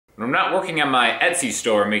when I'm not working on my Etsy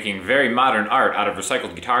store making very modern art out of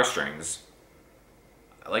recycled guitar strings.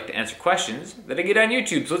 I like to answer questions that I get on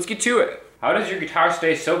YouTube, so let's get to it. How does your guitar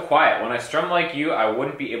stay so quiet? When I strum like you, I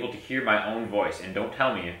wouldn't be able to hear my own voice, and don't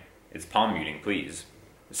tell me it's palm muting, please.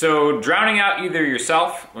 So drowning out either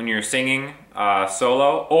yourself when you're singing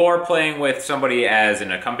solo or playing with somebody as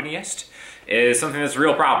an accompanist is something that's a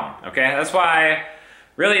real problem, okay? That's why,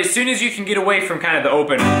 really, as soon as you can get away from kind of the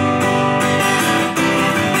open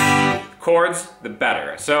chords, the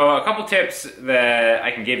better. So a couple tips that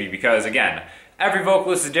I can give you, because again, every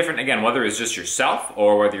vocalist is different, again, whether it's just yourself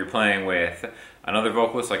or whether you're playing with another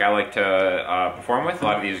vocalist like I like to perform with, a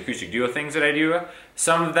lot of these acoustic duo things that I do.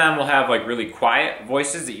 Some of them will have like really quiet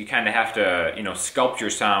voices that you kind of have to, you know, sculpt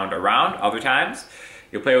your sound around. Other times,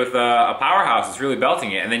 you'll play with a powerhouse that's really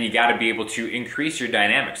belting it, and then you gotta be able to increase your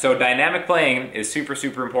dynamic. So dynamic playing is super,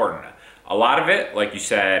 super important. A lot of it, like you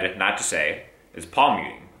said, not to say, is palm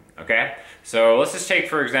muting, okay? So let's just take,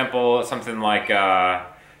 for example, something like a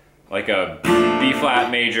B flat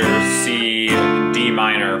major C D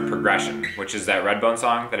minor progression, which is that Redbone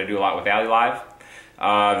song that I do a lot with Ali Live.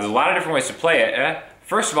 There's a lot of different ways to play it.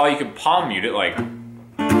 First of all, you can palm mute it like.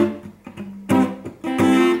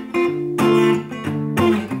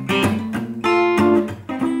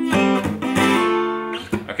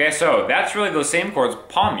 Okay, so that's really those same chords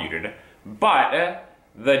palm muted, but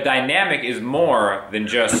the dynamic is more than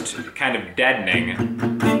just kind of deadening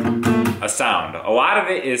a sound. A lot of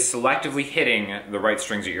it is selectively hitting the right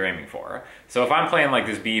strings that you're aiming for. So if I'm playing like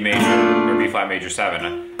this B major or B flat major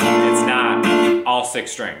 7, it's not all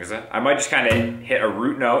 6 strings. I might just kind of hit a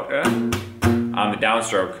root note on the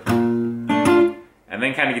downstroke and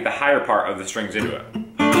then kind of get the higher part of the strings into it.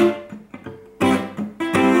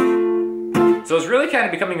 So it's really kind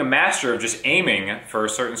of becoming a master of just aiming for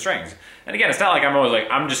certain strings. And again, it's not like I'm always like,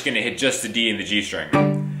 I'm just gonna hit just the D and the G string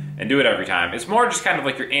and do it every time. It's more just kind of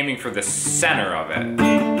like you're aiming for the center of it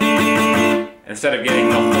instead of getting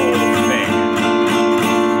the whole thing.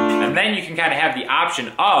 And then you can kind of have the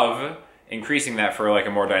option of increasing that for like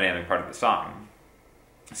a more dynamic part of the song.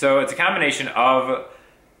 So it's a combination of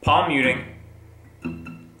palm muting,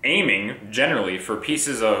 aiming generally for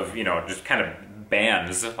pieces of, you know, just kind of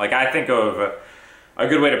bands. Like I think of a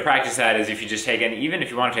good way to practice that is if you just take even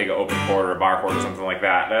if you want to take an open chord or a bar chord or something like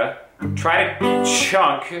that, try to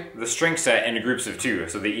chunk the string set into groups of 2.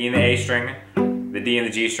 So the E and the A string, the D and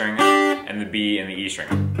the G string, and the B and the E string.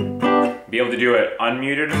 Be able to do it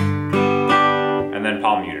unmuted, and then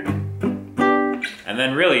palm muted. And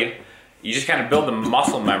then really, you just kind of build the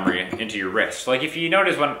muscle memory into your wrist. Like if you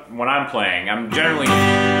notice when I'm playing, I'm generally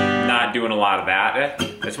not doing a lot of that.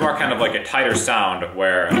 It's more kind of like a tighter sound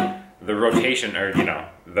where the rotation, or you know,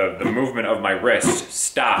 the movement of my wrist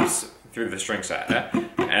stops through the string set.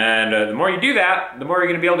 And the more you do that, the more you're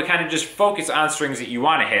gonna be able to kind of just focus on strings that you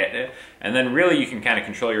wanna hit, and then really you can kind of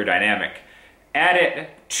control your dynamic. Add it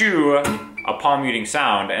to a palm muting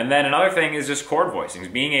sound, and then another thing is just chord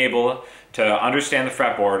voicings. Being able to understand the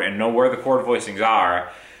fretboard and know where the chord voicings are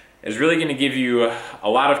is really gonna give you a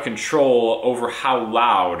lot of control over how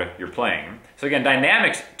loud you're playing. So again,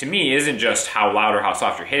 dynamics to me isn't just how loud or how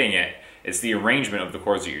soft you're hitting it, it's the arrangement of the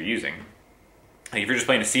chords that you're using. Like if you're just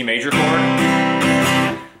playing a C major chord,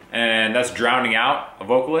 and that's drowning out a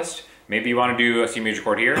vocalist, maybe you want to do a C major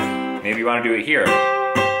chord here, maybe you want to do it here.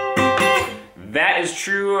 That is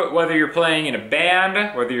true whether you're playing in a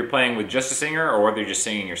band, whether you're playing with just a singer, or whether you're just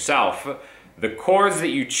singing yourself. The chords that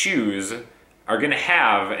you choose are going to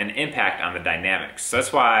have an impact on the dynamics. So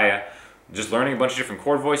that's why just learning a bunch of different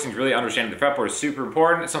chord voicings, really understanding the fretboard is super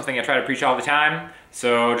important. It's something I try to preach all the time.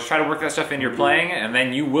 So just try to work that stuff into your playing, and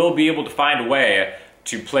then you will be able to find a way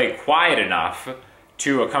to play quiet enough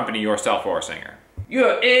to accompany yourself or a singer.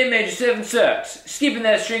 Your A major 7 sucks. Skipping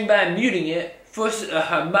that string by muting it forces a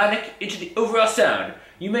harmonic into the overall sound.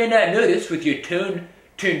 You may not notice with your tone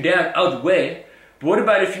turned down all the way, but what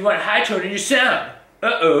about if you want high tone in your sound?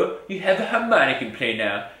 Uh-oh, you have a harmonic in play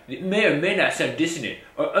now. It may or may not sound dissonant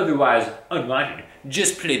or otherwise unwanted.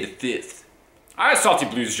 Just play the 5th. Alright, Salty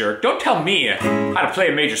Blues Jerk, don't tell me how to play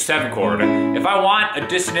a major 7 chord. If I want a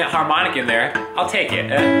dissonant harmonic in there, I'll take it.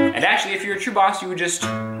 And actually, if you're a true boss, you would just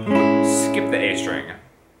skip the A string.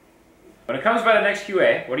 When it comes by the next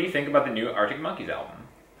QA, what do you think about the new Arctic Monkeys album?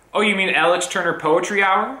 Oh, you mean Alex Turner Poetry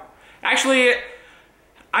Hour? Actually,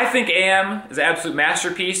 I think AM is an absolute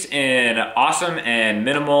masterpiece in awesome and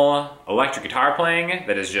minimal electric guitar playing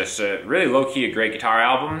that is just really low-key a great guitar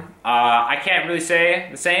album. I can't really say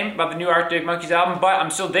the same about the new Arctic Monkeys album, but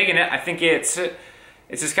I'm still digging it. I think it's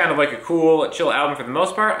just kind of like a cool, chill album for the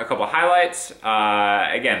most part. A couple highlights.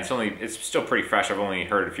 Again, it's still pretty fresh. I've only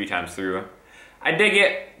heard it a few times through. I dig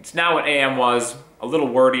it. It's not what AM was. A little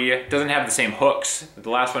wordy. It doesn't have the same hooks that the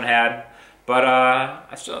last one had. But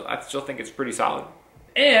I still think it's pretty solid.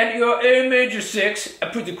 And your A major 6, I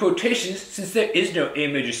put the quotations since there is no A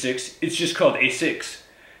major 6, it's just called A6,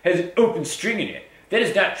 has an open string in it. That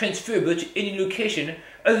is not transferable to any location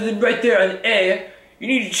other than right there on A. You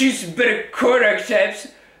need to choose some better chord archetypes.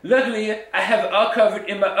 Luckily, I have it all covered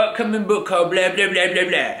in my upcoming book called blah blah blah blah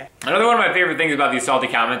blah. Another one of my favorite things about these salty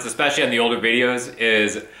comments, especially on the older videos,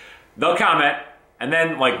 is they'll comment, and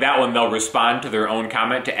then like that one they'll respond to their own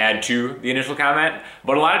comment to add to the initial comment.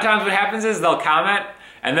 But a lot of times what happens is they'll comment,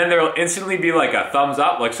 and then there'll instantly be like a thumbs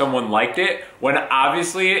up, like someone liked it, when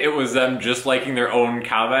obviously it was them just liking their own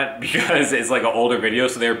comment because it's like an older video,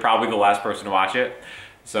 so they were probably the last person to watch it.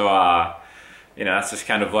 So, you know, that's just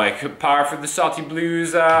kind of like par for the Salty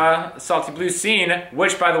Blues scene,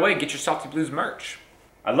 which, by the way, get your Salty Blues merch.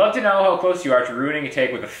 I'd love to know how close you are to ruining a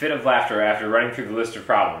take with a fit of laughter after running through the list of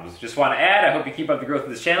problems. Just want to add, I hope you keep up the growth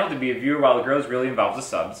of this channel. To be a viewer while it grows really involves the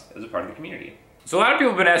subs as a part of the community. So a lot of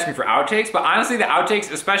people have been asking for outtakes, but honestly the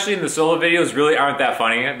outtakes, especially in the solo videos, really aren't that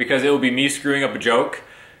funny because it will be me screwing up a joke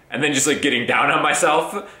and then just like getting down on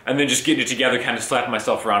myself and then just getting it together, kind of slapping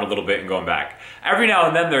myself around a little bit and going back. Every now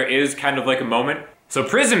and then there is kind of like a moment. So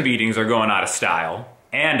prison beatings are going out of style.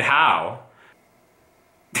 And how?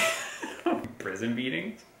 Prison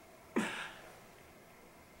beatings?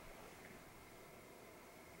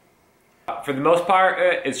 For the most part,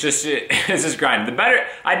 it's just grinding.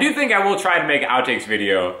 I do think I will try to make an outtakes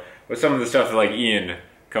video with some of the stuff that like Ian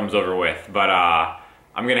comes over with, but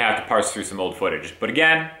I'm gonna have to parse through some old footage. But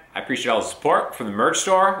again, I appreciate all the support from the merch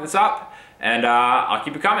store that's up, and I'll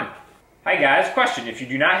keep it coming. Hi guys, question: if you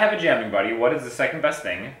do not have a jamming buddy, what is the second best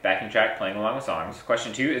thing? Backing track playing along with songs.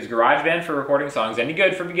 Question 2: is Garageband for recording songs any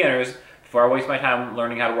good for beginners? Before I waste my time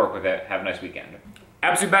learning how to work with it, have a nice weekend.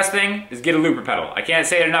 Absolute best thing is get a looper pedal. I can't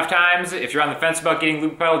say it enough times. If you're on the fence about getting a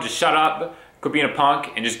looper pedal, just shut up, quit being a punk,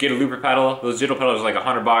 and just get a looper pedal. Those digital pedals are like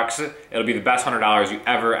 $100. It'll be the best $100 you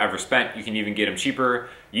ever spent. You can even get them cheaper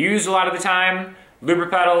used a lot of the time. Looper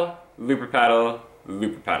pedal, looper pedal,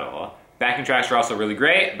 looper pedal. Backing tracks are also really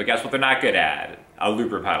great, but guess what they're not good at? A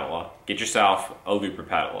looper pedal. Get yourself a looper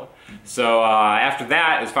pedal. So after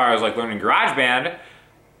that, as far as like learning GarageBand,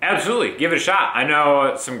 absolutely, give it a shot. I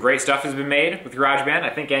know some great stuff has been made with GarageBand. I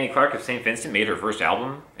think Annie Clark of St. Vincent made her first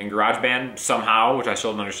album in GarageBand somehow, which I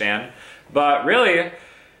still don't understand. But really,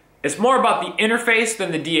 it's more about the interface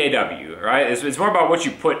than the DAW, right? It's more about what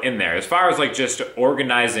you put in there. As far as like just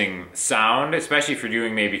organizing sound, especially if you're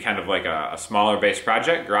doing maybe kind of like a smaller based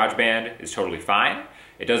project, GarageBand is totally fine.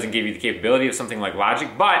 It doesn't give you the capability of something like Logic,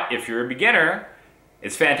 but if you're a beginner,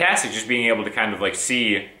 it's fantastic just being able to kind of like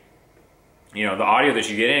see, you know, the audio that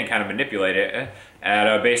you get in and kind of manipulate it at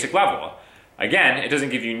a basic level. Again, it doesn't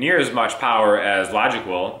give you near as much power as Logic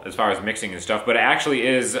will as far as mixing and stuff, but it actually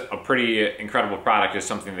is a pretty incredible product. It's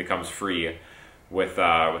something that comes free with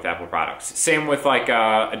Apple products. Same with like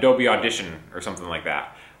Adobe Audition or something like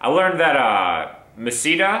that. I learned that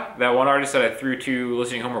Masita, that one artist that I threw to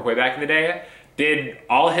listening homework way back in the day, did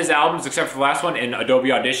all his albums except for the last one in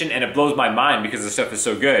Adobe Audition, and it blows my mind because the stuff is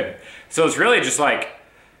so good. So it's really just like,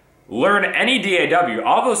 learn any DAW.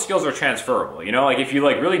 All those skills are transferable. You know, like if you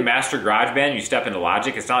like really master GarageBand, you step into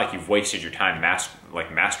Logic, it's not like you've wasted your time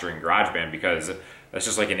mastering GarageBand, because that's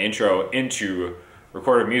just like an intro into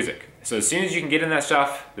recorded music. So as soon as you can get in that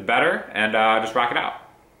stuff, the better, and just rock it out.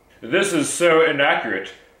 This is so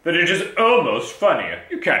inaccurate that it is almost funny.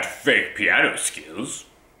 You can't fake piano skills.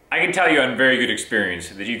 I can tell you on very good experience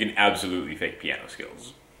that you can absolutely fake piano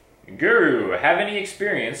skills. Guru, have any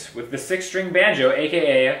experience with the 6-string banjo,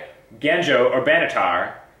 aka Ganjo or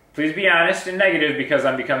Banitar? Please be honest and negative because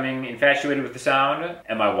I'm becoming infatuated with the sound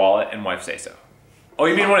and my wallet and wife say so. Oh,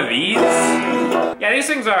 you mean one of these? Yeah, these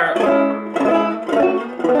things are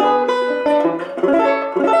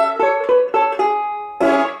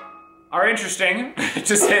interesting,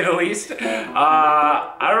 to say the least.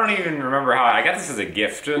 I don't even remember how I got this as a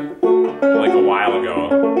gift like a while ago.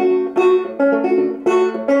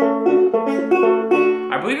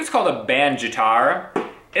 I believe it's called a banjo-guitar.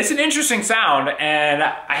 It's an interesting sound, and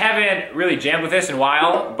I haven't really jammed with this in a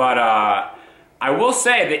while, but I will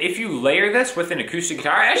say that if you layer this with an acoustic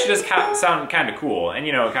guitar, it actually does sound kind of cool, and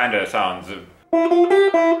you know, it kind of sounds...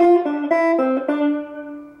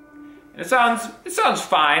 It sounds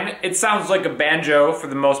fine. It sounds like a banjo for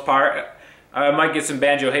the most part. I might get some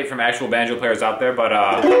banjo hate from actual banjo players out there, but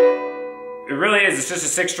it really is. It's just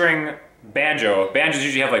a 6-string banjo. Banjos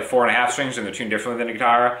usually have like 4.5 strings and they're tuned differently than a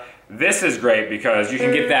guitar. This is great because you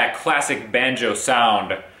can get that classic banjo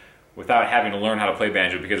sound without having to learn how to play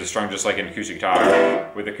banjo because it's strung just like an acoustic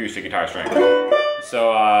guitar with acoustic guitar string.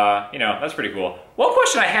 So, you know, that's pretty cool. One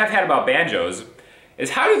question I have had about banjos is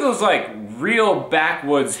how do those like real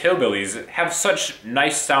backwoods hillbillies have such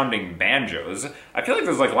nice sounding banjos? I feel like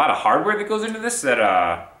there's like a lot of hardware that goes into this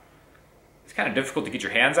that it's kind of difficult to get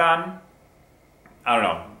your hands on. I don't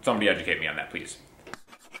know, somebody educate me on that, please.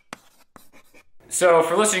 So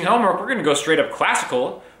for listening homework, we're gonna go straight up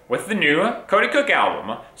classical with the new Cody Cook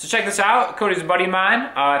album. So check this out, Cody's a buddy of mine.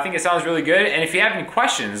 I think it sounds really good, and if you have any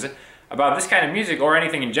questions about this kind of music or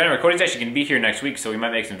anything in general, Cody's actually gonna be here next week, so we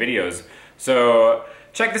might make some videos. So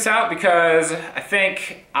check this out because I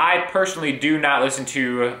think I personally do not listen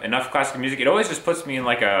to enough classical music. It always just puts me in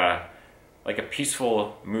like a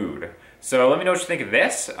peaceful mood. So let me know what you think of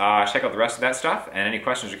this. Check out the rest of that stuff, and any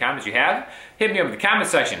questions or comments you have, hit me up in the comment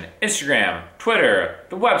section, Instagram, Twitter,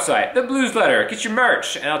 the website, the blues letter, get your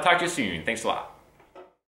merch, and I'll talk to you soon. Thanks a lot.